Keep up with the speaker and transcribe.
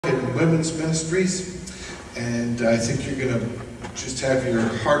in women's ministries. And I think you're going to just have your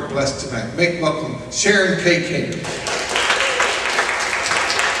heart blessed tonight. Make welcome Sharron K. King.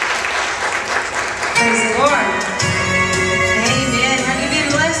 Praise the Lord. Amen. Have you been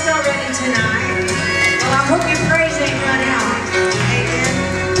blessed already tonight? Well, I hope your praise ain't run out. Amen.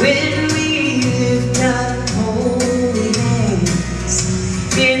 When we lift up holy hands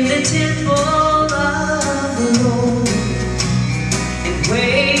in the temple of the Lord and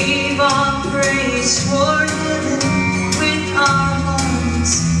wave our praise for heaven with our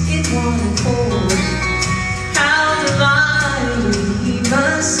hearts in one accord, how delighted he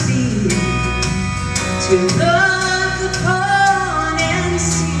must be to look upon and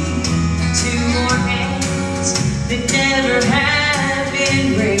see two more hands that never have been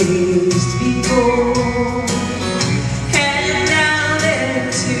raised before. And now there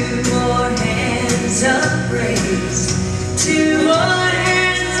are two more hands of praise, two more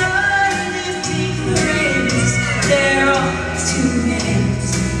hands of lifting praise. There are two hands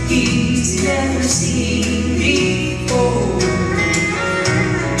he's never seen before.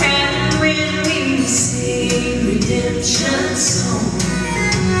 Redemption song,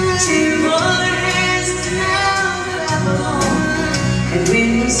 two more hands now clap along, and when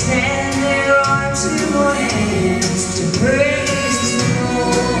we stand there are two more hands to praise the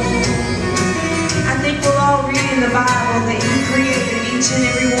Lord. I think we'll all read in the Bible that he created each and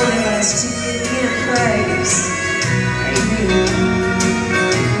every one of us to give him praise. Amen.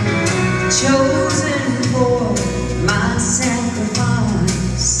 Chosen for my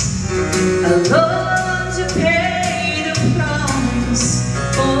sacrifice, a love to pay the price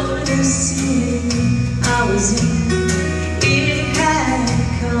for the sin I was in. It had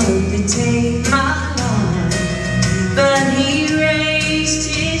come to take my life, but he raised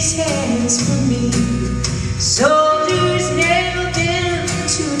his hands for me. Soldiers nailed them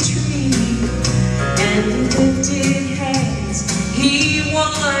to a tree, and with lifted hands he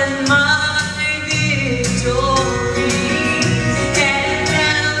won my victory. And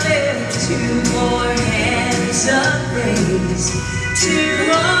now there's two more hands of praise, two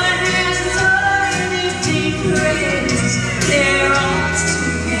more hands of lifting praise. There are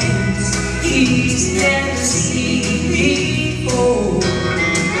two hands he's never seen before.